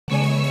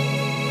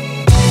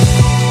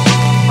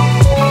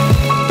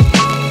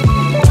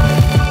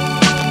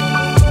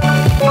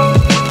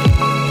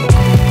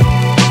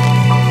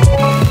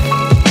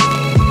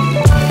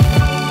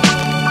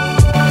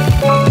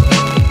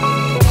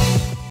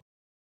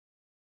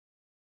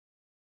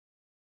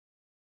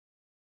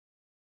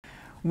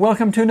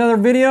Welcome to another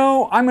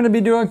video. I'm going to be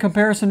doing a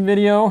comparison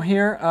video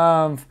here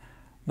of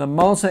the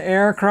Moza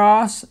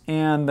AirCross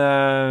and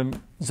the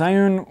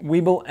Zhiyun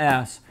Weebill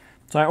S.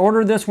 So I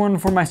ordered this one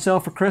for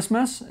myself for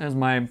Christmas as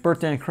my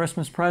birthday and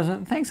Christmas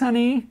present. Thanks,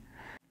 honey.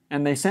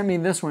 And they sent me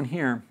this one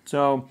here.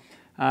 So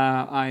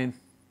I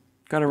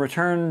got a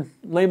return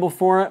label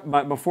for it,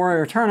 but before I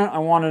return it, I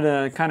wanted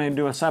to kind of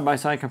do a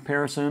side-by-side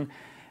comparison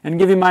and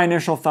give you my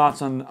initial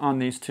thoughts on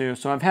these two.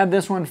 So I've had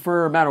this one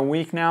for about a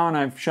week now, and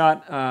I've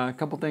shot a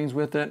couple things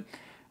with it.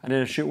 I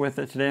did a shoot with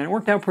it today, and it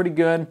worked out pretty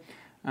good.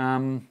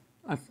 I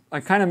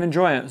kind of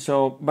enjoy it.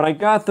 So, but I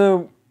got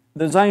the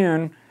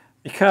Zhiyun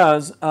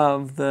because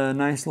of the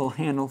nice little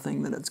handle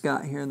thing that it's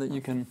got here that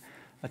you can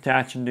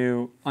attach and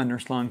do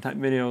underslung type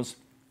videos,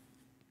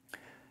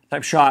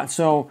 type shots.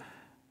 So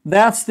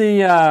that's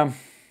the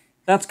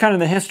that's kind of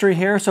the history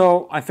here.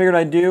 So I figured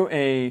I'd do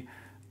a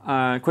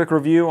quick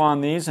review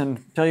on these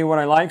and tell you what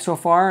I like so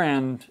far,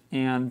 and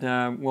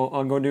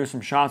I'll go do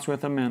some shots with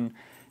them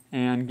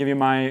and give you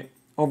my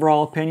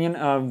overall opinion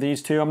of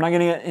these two. I'm not going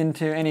to get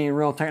into any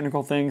real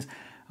technical things.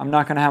 I'm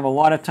not going to have a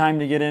lot of time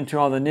to get into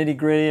all the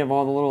nitty-gritty of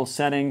all the little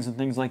settings and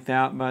things like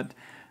that, but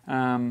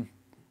I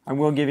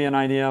will give you an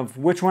idea of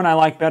which one I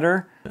like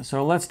better.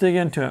 So let's dig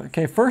into it.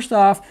 Okay, first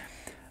off,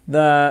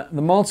 the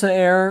Moza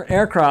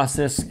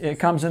AirCross, it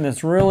comes in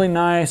this really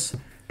nice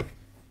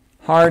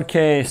hard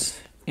case,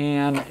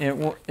 and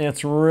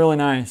it's really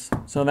nice.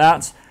 So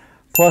that's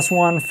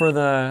 +1 for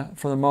the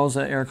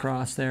Moza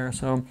AirCross there.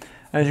 So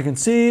as you can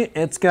see,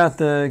 it's got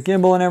the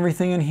gimbal and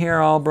everything in here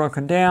all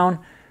broken down.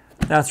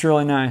 That's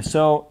really nice.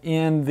 So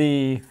in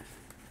the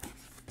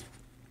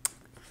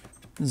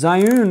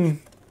Zhiyun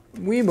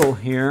Weebill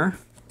here,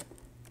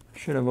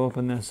 should have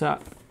opened this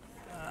up.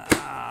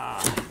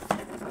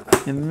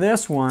 In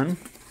this one,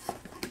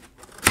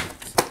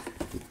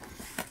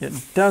 it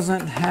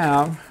doesn't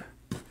have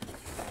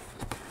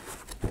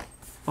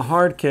a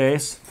hard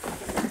case.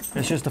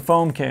 It's just a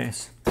foam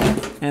case,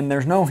 and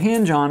there's no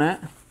hinge on it,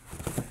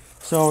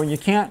 so you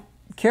can't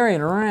carry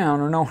it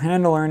around, or no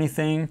handle or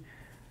anything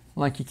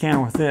like you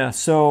can with this.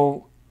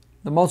 So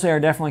the Moza Air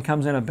definitely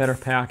comes in a better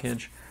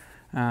package.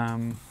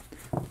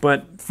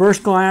 But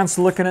first glance,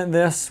 looking at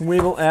this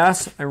Weebill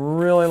S, I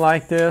really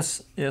like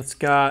this.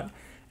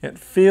 It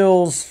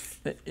feels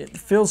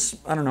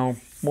I don't know,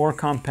 more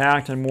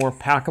compact and more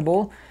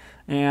packable.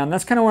 And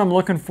that's kind of what I'm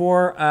looking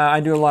for. I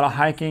do a lot of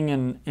hiking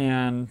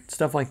and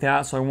stuff like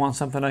that, so I want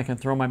something I can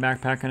throw in my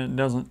backpack and it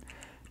doesn't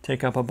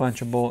take up a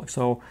bunch of bulk.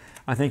 So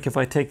I think if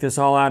I take this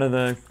all out of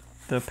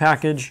the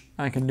package,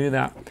 I can do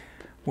that.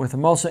 With the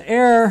Moza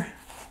Air,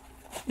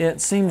 it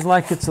seems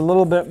like it's a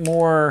little bit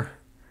more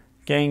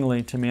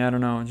gangly to me. I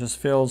don't know, it just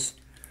feels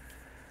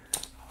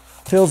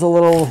a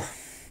little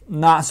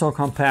not so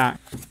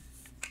compact.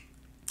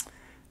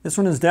 This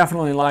one is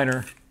definitely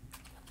lighter,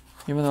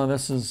 even though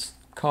this is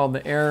called the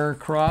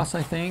AirCross,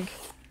 I think.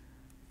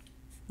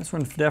 This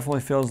one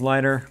definitely feels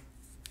lighter.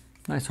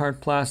 Nice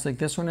hard plastic.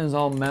 This one is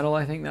all metal,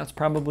 I think that's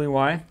probably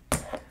why.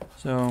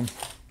 So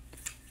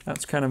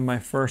that's kind of my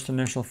first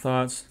initial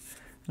thoughts.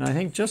 And I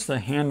think just the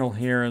handle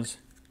here is,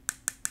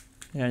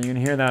 yeah, you can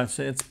hear that,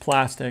 it's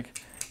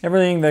plastic.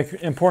 Everything,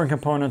 the important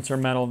components are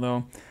metal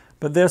though.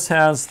 But this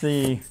has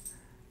the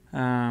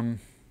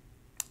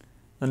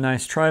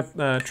nice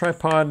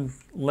tripod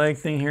leg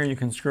thing here. You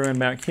can screw in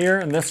back here,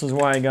 and this is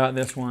why I got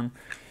this one,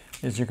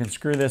 is you can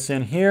screw this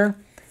in here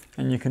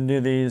and you can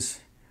do these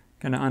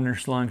kind of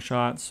underslung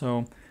shots.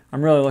 So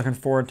I'm really looking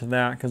forward to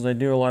that because I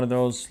do a lot of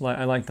those.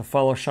 I like to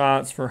follow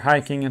shots for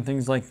hiking and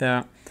things like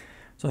that,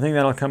 so I think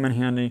that'll come in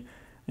handy.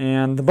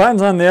 And the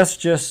buttons on this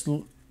just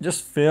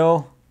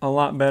feel a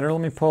lot better.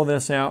 Let me pull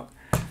this out,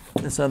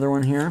 this other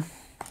one here.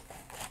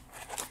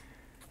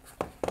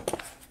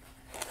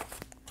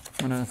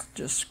 I'm going to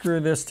just screw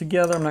this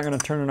together. I'm not going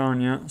to turn it on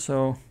yet.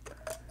 So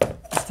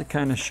just to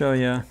kind of show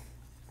you,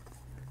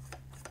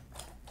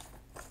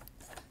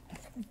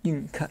 you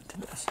can cut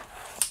to this.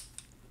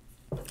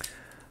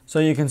 So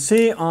you can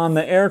see on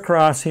the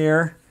AirCross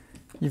here,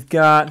 you've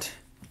got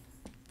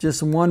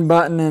just one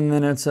button, and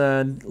then it's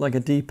like a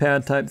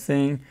D-pad type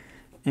thing.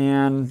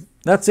 And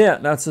that's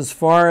it. That's as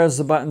far as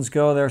the buttons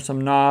go. There are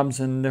some knobs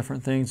and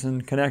different things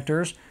and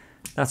connectors.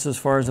 That's as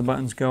far as the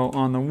buttons go.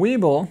 On the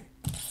Weebill,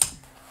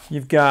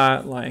 you've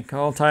got like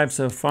all types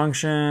of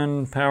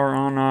function, power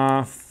on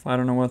off. I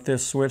don't know what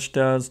this switch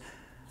does.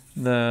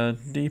 The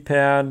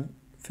D-pad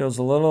feels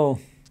a little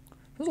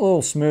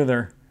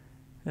smoother.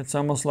 It's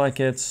almost like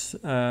it's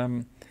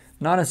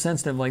not as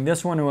sensitive. Like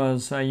this one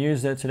was, I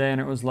used it today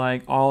and it was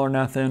like all or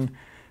nothing.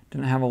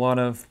 Didn't have a lot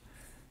of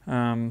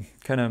kind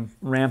of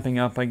ramping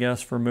up, I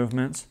guess, for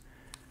movements.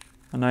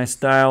 A nice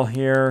dial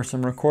here,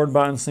 some record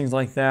buttons, things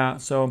like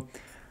that. So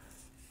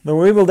the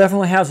Weebill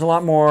definitely has a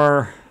lot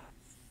more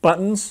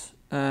buttons,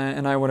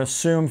 and I would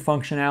assume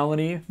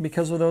functionality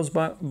because of those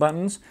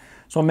buttons.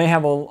 So it may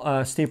have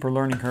a steeper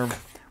learning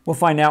curve. We'll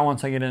find out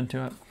once I get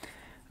into it.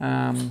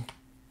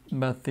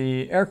 But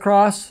the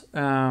AirCross,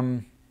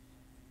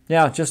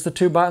 yeah, just the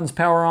two buttons,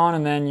 power on,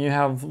 and then you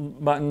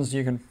have buttons,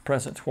 you can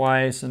press it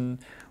twice and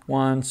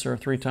once or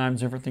 3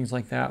 times, different things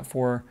like that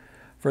for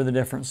the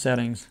different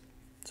settings.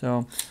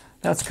 So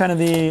that's kind of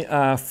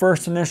the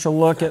first initial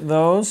look at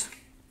those.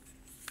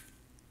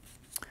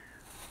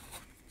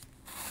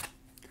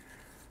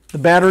 The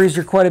batteries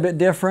are quite a bit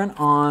different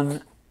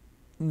on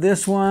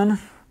this one.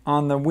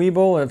 On the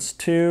Weebill, it's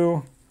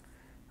 2,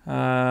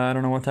 I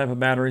don't know what type of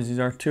batteries these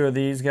are, 2 of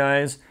these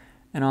guys.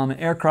 And on the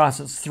AirCross,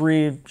 it's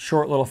 3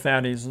 short little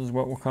fatties is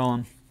what we'll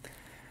call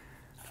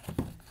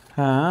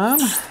them.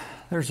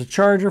 There's a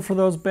charger for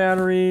those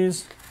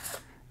batteries.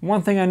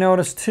 One thing I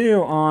noticed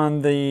too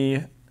on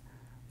the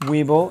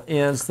Weebill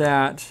is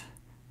that,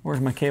 where's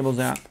my cables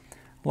at?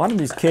 A lot of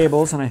these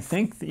cables, and I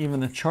think even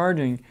the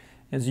charging,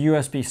 is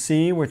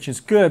USB-C, which is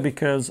good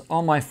because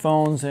all my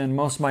phones and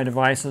most of my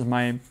devices,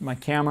 my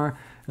camera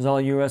is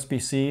all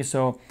USB-C.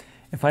 So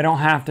if I don't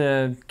have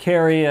to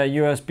carry a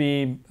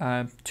USB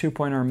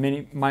 2.0 or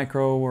mini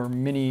micro or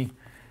mini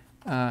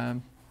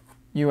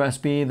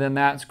USB, then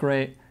that's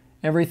great.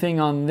 Everything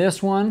on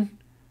this one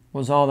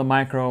was all the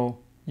micro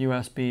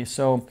USB.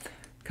 So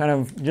kind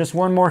of just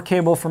one more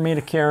cable for me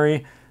to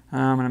carry.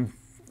 And I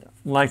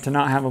like to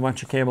not have a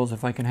bunch of cables.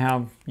 If I can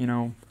have, you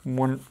know,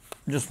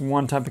 just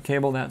one type of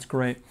cable, that's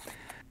great.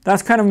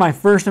 That's kind of my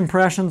first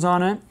impressions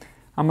on it.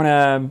 I'm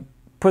gonna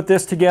put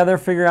this together,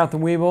 figure out the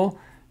Weebill.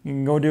 You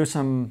can go do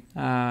some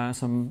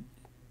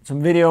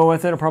video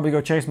with it. I'll probably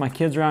go chase my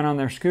kids around on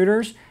their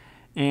scooters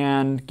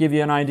and give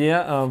you an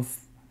idea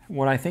of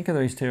what I think of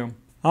these two.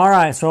 All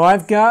right, so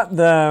I've got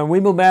the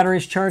Weebill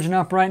batteries charging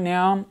up right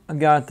now. I've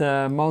got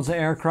the Moza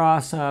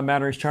AirCross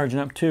batteries charging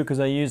up too because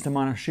I used them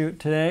on a shoot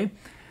today.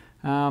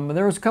 But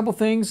there was a couple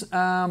things.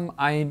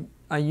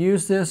 I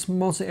used this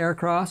Moza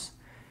AirCross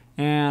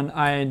and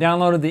I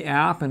downloaded the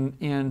app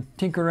and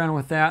tinkered around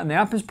with that. And the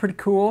app is pretty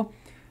cool,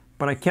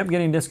 but I kept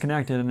getting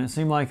disconnected, and it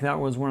seemed like that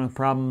was one of the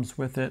problems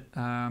with it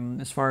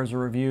as far as the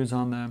reviews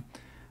on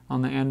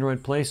the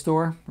Android Play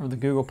Store or the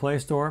Google Play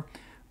Store,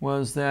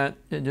 was that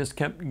it just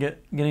kept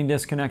getting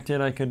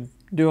disconnected. I could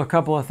do a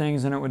couple of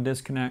things and it would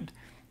disconnect.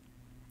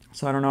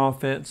 So I don't know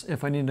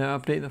if I need to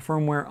update the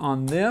firmware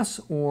on this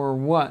or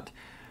what.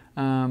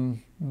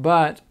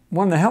 But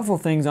one of the helpful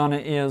things on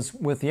it is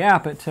with the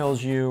app, it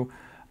tells you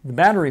the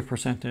battery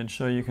percentage,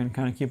 so you can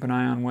kind of keep an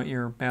eye on what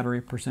your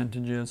battery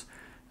percentage is.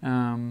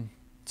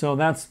 So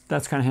that's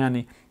kind of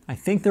handy. I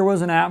think there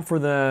was an app for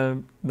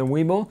the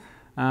Weebill,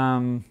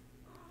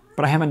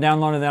 but I haven't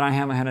downloaded that. I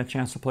haven't had a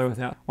chance to play with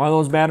that. While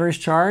those batteries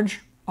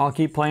charge, I'll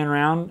keep playing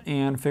around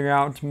and figure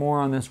out more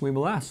on this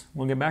Weebill S.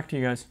 We'll get back to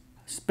you guys.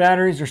 These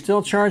batteries are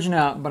still charging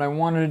up, but I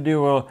wanted to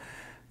do a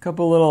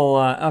couple little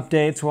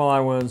updates while I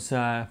was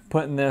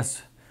putting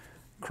this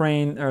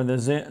crane or the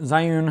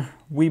Zhiyun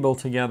Weebill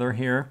together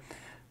here.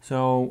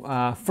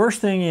 So first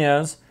thing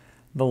is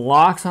the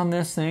locks on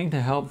this thing to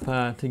help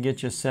to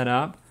get you set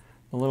up.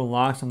 The little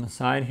locks on the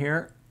side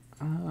here.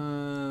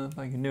 If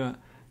I can do it.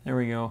 There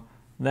we go.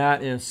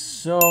 That is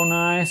so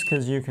nice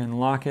because you can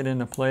lock it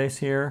into place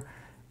here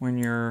when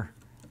you're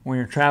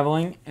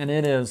traveling, and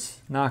it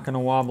is not going to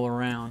wobble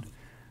around.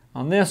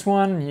 On this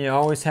one, you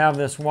always have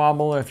this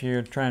wobble if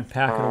you're trying to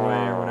pack it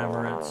away or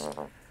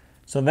whatever.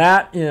 So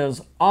that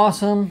is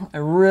awesome. I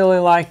really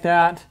like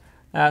that.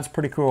 That's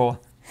pretty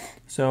cool.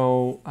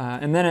 So,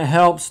 and then it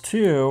helps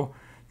too,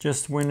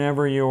 just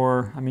whenever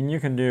you're, I mean, you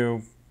can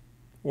do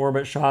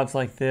orbit shots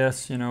like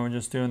this, you know,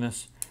 just doing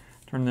this,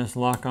 turn this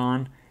lock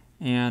on.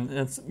 And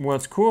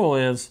what's cool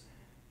is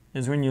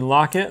when you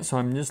lock it, so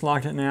I'm just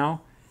locked it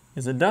now,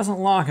 is it doesn't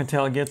lock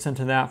until it gets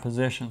into that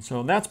position.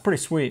 So that's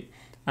pretty sweet.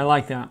 I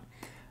like that.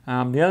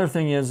 The other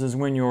thing is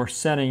when you're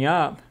setting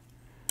up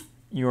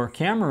your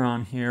camera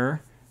on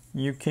here,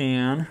 you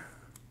can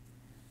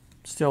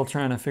still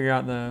trying to figure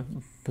out the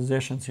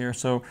positions here.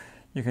 So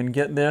you can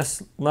get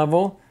this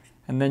level,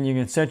 and then you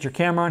can set your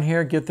camera on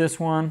here, get this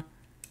one,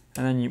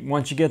 and then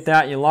once you get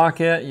that, you lock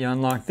it, you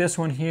unlock this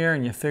one here,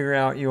 and you figure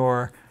out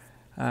your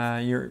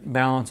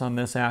balance on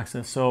this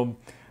axis. So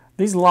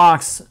these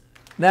locks,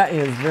 that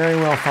is very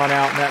well thought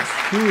out. That's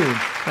huge.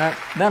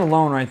 That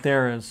alone right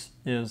there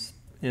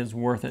is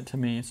worth it to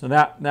me. So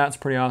that's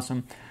pretty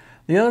awesome.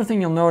 The other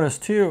thing you'll notice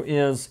too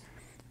is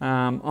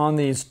on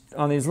these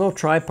little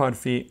tripod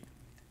feet.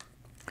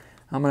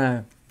 I'm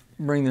gonna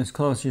bring this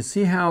close. You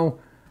see how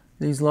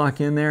these lock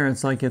in there?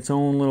 It's like its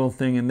own little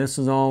thing, and this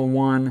is all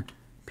one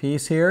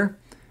piece here.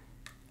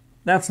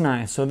 That's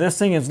nice. So this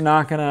thing is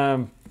not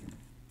gonna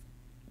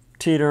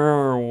teeter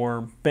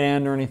or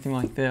bend or anything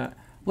like that.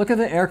 Look at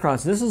the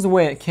AirCross. This is the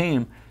way it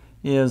came.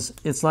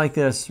 It's like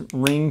this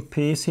ring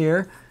piece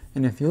here,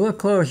 and if you look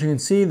close, you can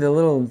see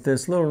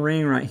this little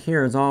ring right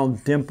here is all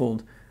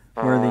dimpled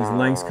where these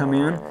legs come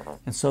in,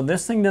 and so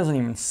this thing doesn't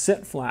even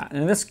sit flat.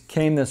 And this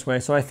came this way,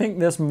 so I think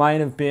this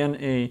might have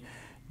been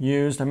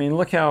used. I mean,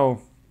 look how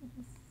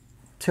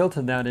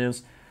tilted that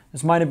is.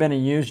 This might have been a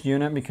used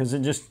unit because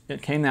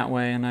it came that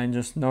way, and I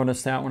just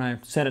noticed that when I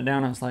set it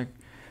down. I was like,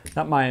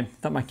 thought my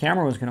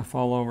camera was going to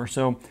fall over.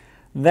 So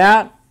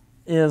that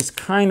is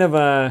kind of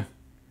a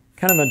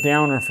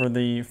downer for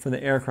the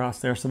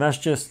AirCross there. So that's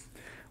just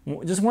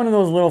one of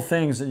those little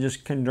things that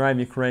just can drive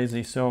you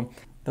crazy. So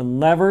The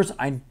levers,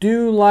 I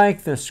do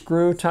like the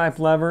screw type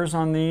levers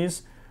on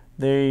these.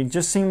 They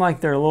just seem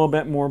like they're a little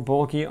bit more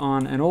bulky.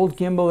 On an old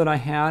gimbal that I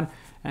had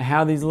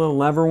these little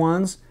lever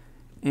ones,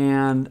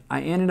 and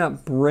I ended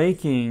up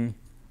breaking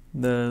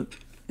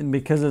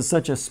because it's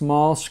such a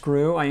small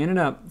screw, I ended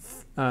up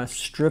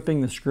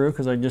stripping the screw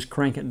because I just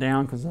crank it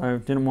down because I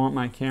didn't want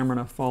my camera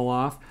to fall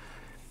off.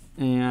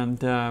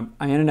 And I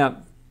ended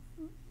up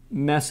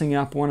messing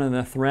up one of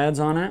the threads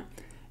on it,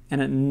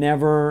 and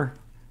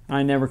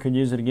I never could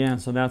use it again.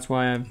 So that's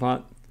why I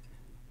bought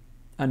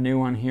a new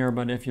one here.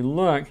 But if you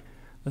look,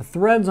 the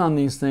threads on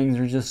these things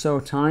are just so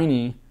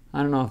tiny.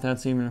 I don't know if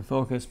that's even in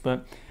focus,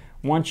 but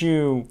once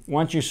you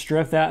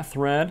strip that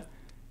thread,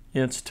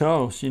 it's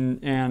toast.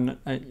 And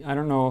I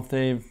don't know if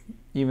they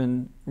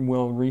even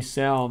will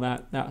resell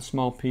that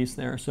small piece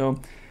there.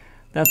 So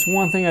that's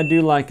one thing I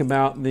do like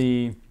about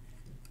the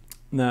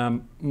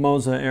Moza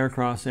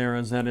AirCross Air,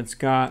 is that it's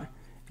got,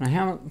 and I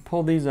haven't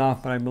pulled these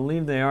off, but I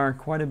believe they are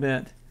quite a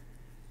bit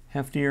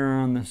heftier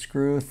on the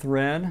screw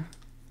thread.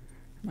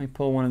 Let me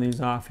pull one of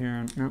these off here,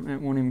 and it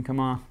won't even come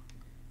off.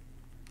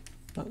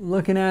 But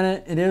looking at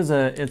it,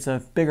 it's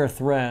a bigger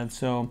thread,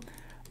 so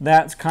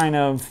that's kind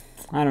of,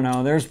 I don't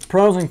know, there's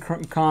pros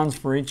and cons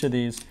for each of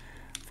these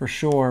for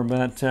sure,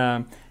 but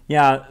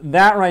yeah,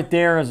 that right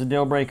there is a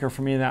deal breaker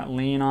for me, that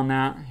lean on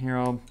that. Here,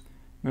 I'll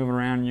move it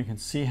around and you can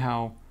see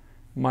how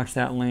much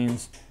that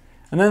leans.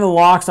 And then the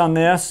locks on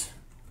this,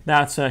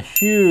 that's a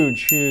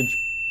huge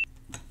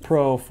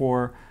pro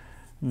for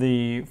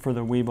the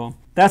Weebill.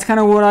 That's kind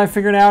of what I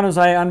figured out as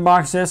I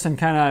unboxed this and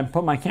kind of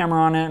put my camera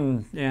on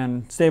it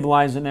and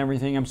stabilize it and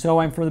everything. I'm still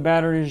waiting for the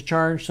battery to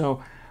charge,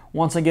 so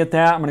once I get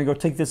that, I'm going to go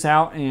take this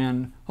out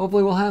and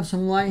hopefully we'll have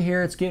some light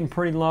here. It's getting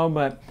pretty low,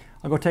 but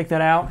I'll go take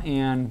that out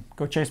and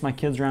go chase my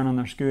kids around on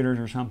their scooters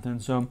or something.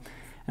 So,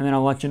 and then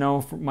I'll let you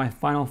know my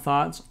final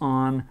thoughts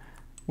on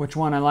which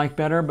one I like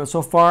better. But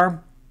so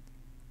far,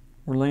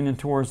 we're leaning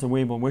towards the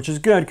Weebill, which is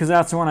good because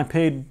that's the one I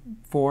paid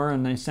for,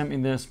 and they sent me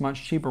this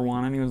much cheaper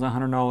one. I think it was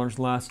 $100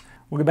 less.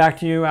 We'll get back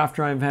to you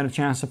after I've had a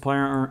chance to play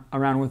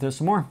around with this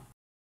some more.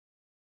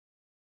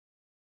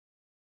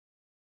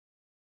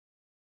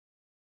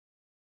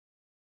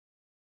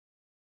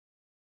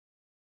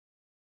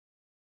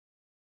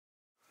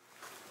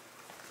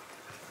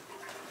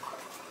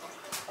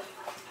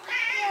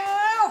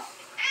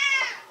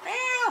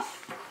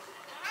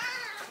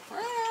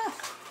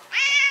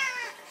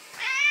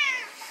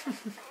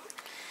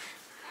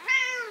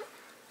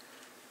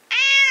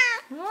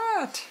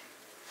 What?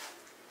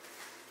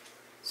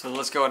 So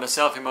let's go into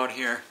selfie mode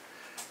here.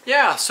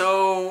 Yeah,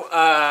 so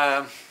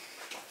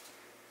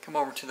come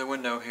over to the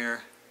window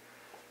here.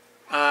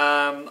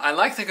 I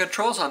like the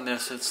controls on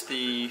this. It's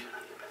the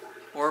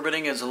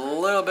orbiting is a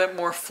little bit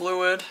more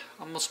fluid,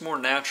 almost more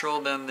natural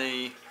than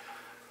the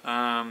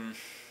Moza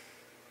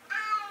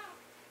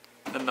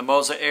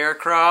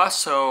AirCross.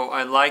 So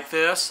I like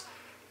this.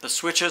 The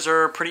switches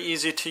are pretty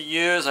easy to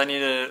use. I need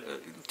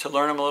to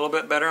learn them a little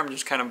bit better. I'm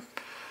just kind of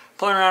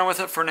playing around with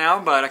it for now,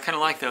 but I kind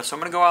of like this. So I'm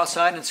going to go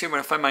outside and see if I'm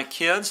going to find my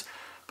kids.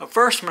 But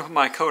first, I'm going to put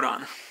my coat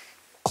on.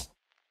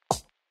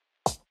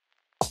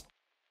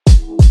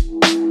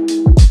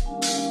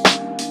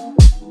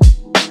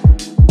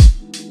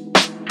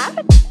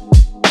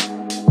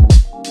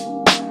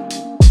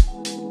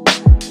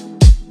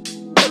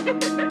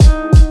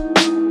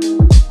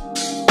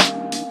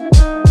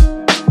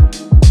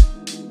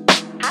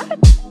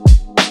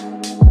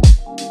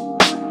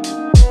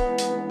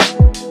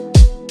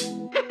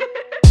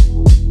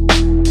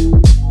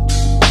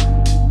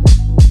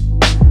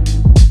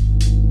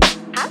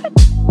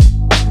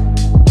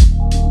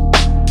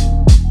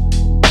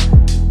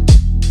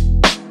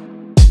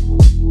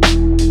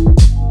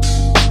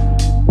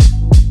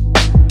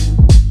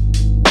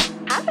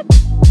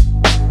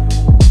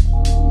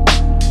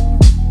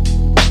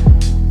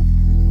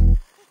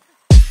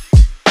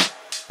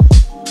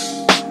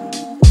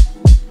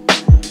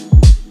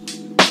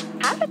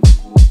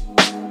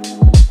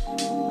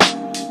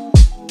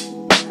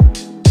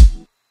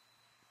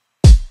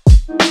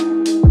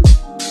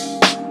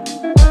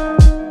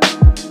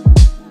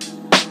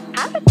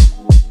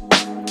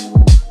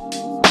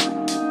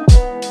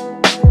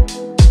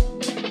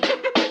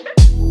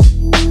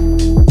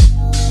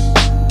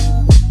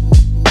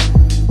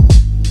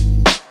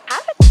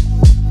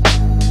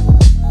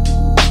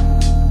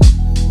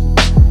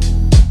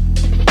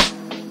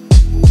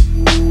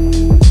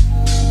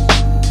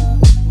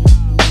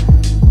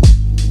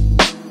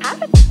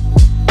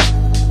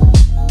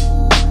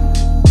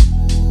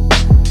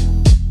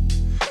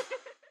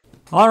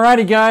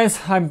 Alrighty guys,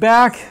 I'm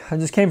back. I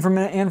just came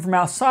in from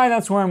outside.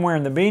 That's why I'm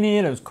wearing the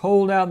beanie. It was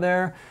cold out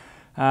there.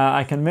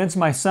 I convinced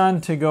my son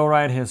to go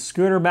ride his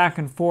scooter back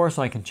and forth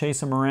so I can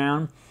chase him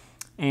around.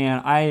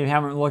 And I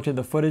haven't looked at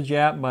the footage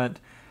yet, but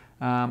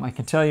I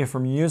can tell you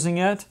from using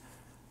it,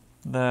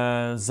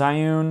 the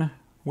Zhiyun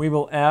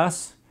Weebill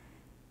S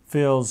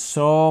feels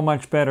so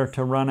much better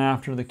to run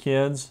after the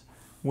kids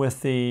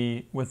with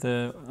the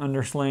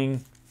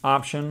undersling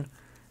option,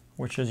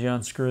 which is you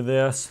unscrew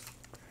this.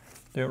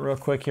 Do it real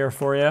quick here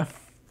for you.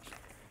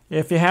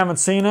 If you haven't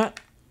seen it,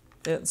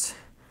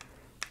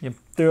 you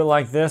do it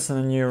like this,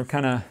 and then you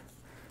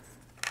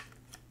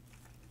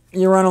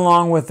run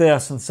along with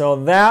this. And so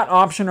that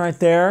option right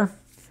there,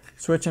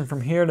 switching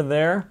from here to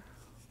there,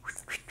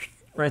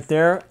 right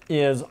there,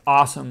 is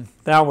awesome.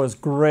 That was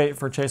great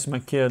for chasing my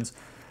kids.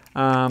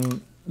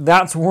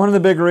 That's one of the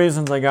big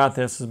reasons I got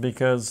this, is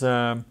because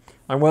I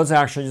was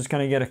actually just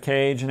going to get a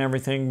cage and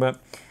everything, but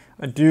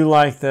I do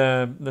like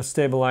the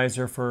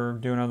stabilizer for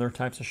doing other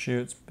types of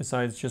shoots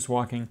besides just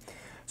walking.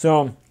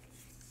 So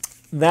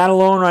that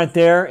alone right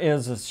there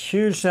is a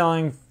huge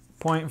selling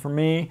point for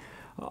me.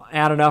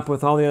 Added up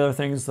with all the other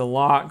things, the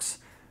locks,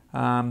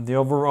 the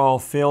overall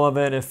feel of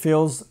it. It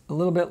feels a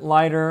little bit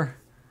lighter.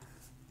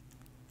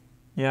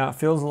 Yeah, it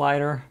feels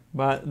lighter,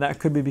 but that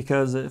could be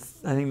because I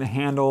think the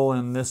handle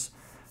and this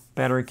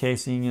battery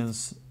casing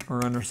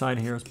or underside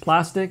here is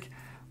plastic,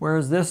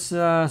 whereas this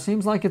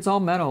seems like it's all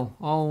metal,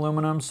 all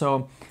aluminum.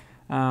 So,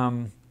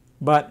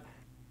 but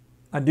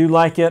I do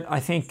like it. I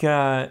think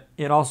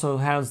it also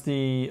has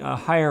the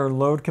higher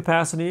load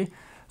capacity.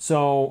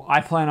 So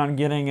I plan on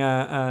getting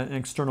an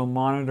external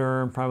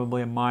monitor,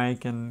 probably a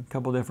mic, and a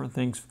couple different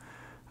things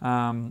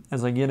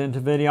as I get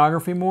into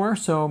videography more.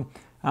 So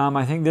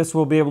I think this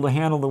will be able to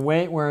handle the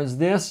weight, whereas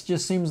this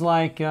just seems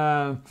like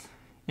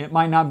it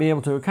might not be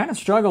able to. It kind of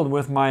struggled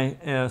with my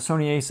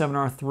Sony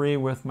a7R III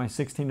with my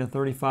 16 to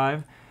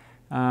 35.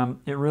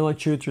 It really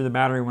chewed through the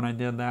battery when I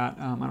did that.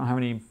 I don't have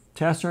any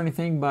tests or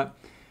anything, but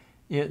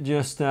it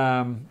just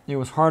it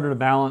was harder to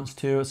balance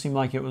too. It seemed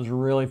like it was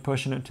really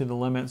pushing it to the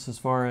limits as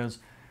far as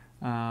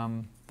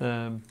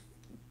the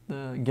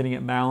getting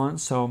it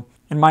balanced. So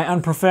in my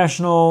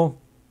unprofessional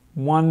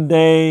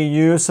one-day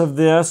use of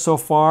this so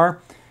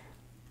far,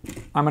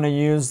 I'm going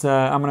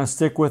to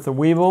stick with the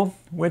Weebill,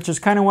 which is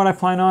kind of what I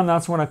plan on.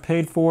 That's what I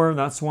paid for.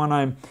 That's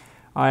one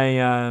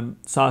I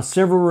saw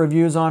several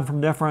reviews on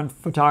from different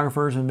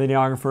photographers and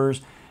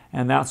videographers,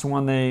 and that's the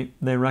one they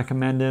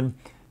recommended.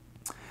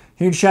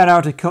 Huge shout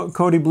out to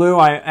Cody Blue.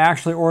 I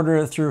actually ordered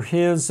it through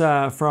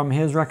from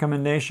his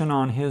recommendation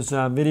on his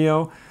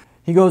video.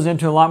 He goes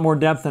into a lot more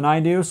depth than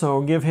I do,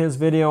 so give his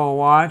video a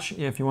watch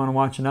if you want to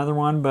watch another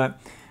one. But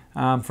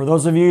for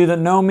those of you that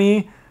know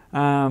me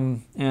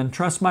and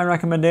trust my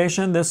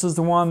recommendation, this is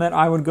the one that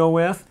I would go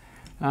with.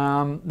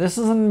 This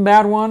isn't a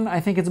bad one.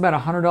 I think it's about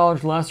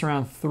 $100 less,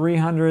 around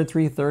 $300,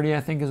 $330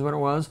 I think is what it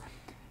was.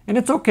 And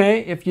it's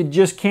okay if you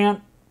just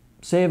can't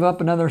save up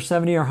another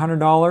 $70 or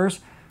 $100.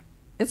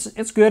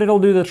 It's good. It'll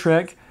do the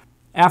trick.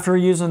 After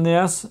using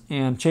this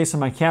and chasing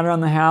my cat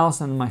around the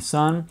house and my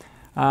son,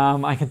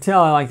 I can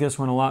tell I like this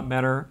one a lot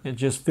better. It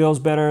just feels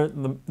better.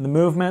 The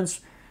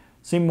movements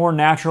seem more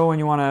natural when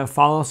you want to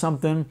follow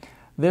something.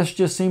 This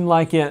just seemed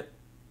like it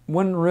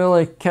wouldn't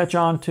really catch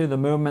on to the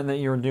movement that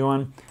you were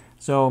doing.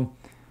 So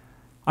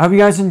I hope you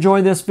guys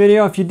enjoyed this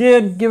video. If you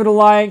did, give it a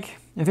like.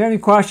 If you have any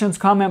questions,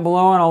 comment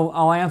below and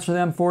I'll answer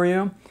them for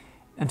you.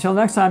 Until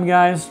next time,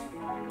 guys,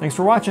 thanks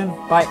for watching.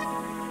 Bye.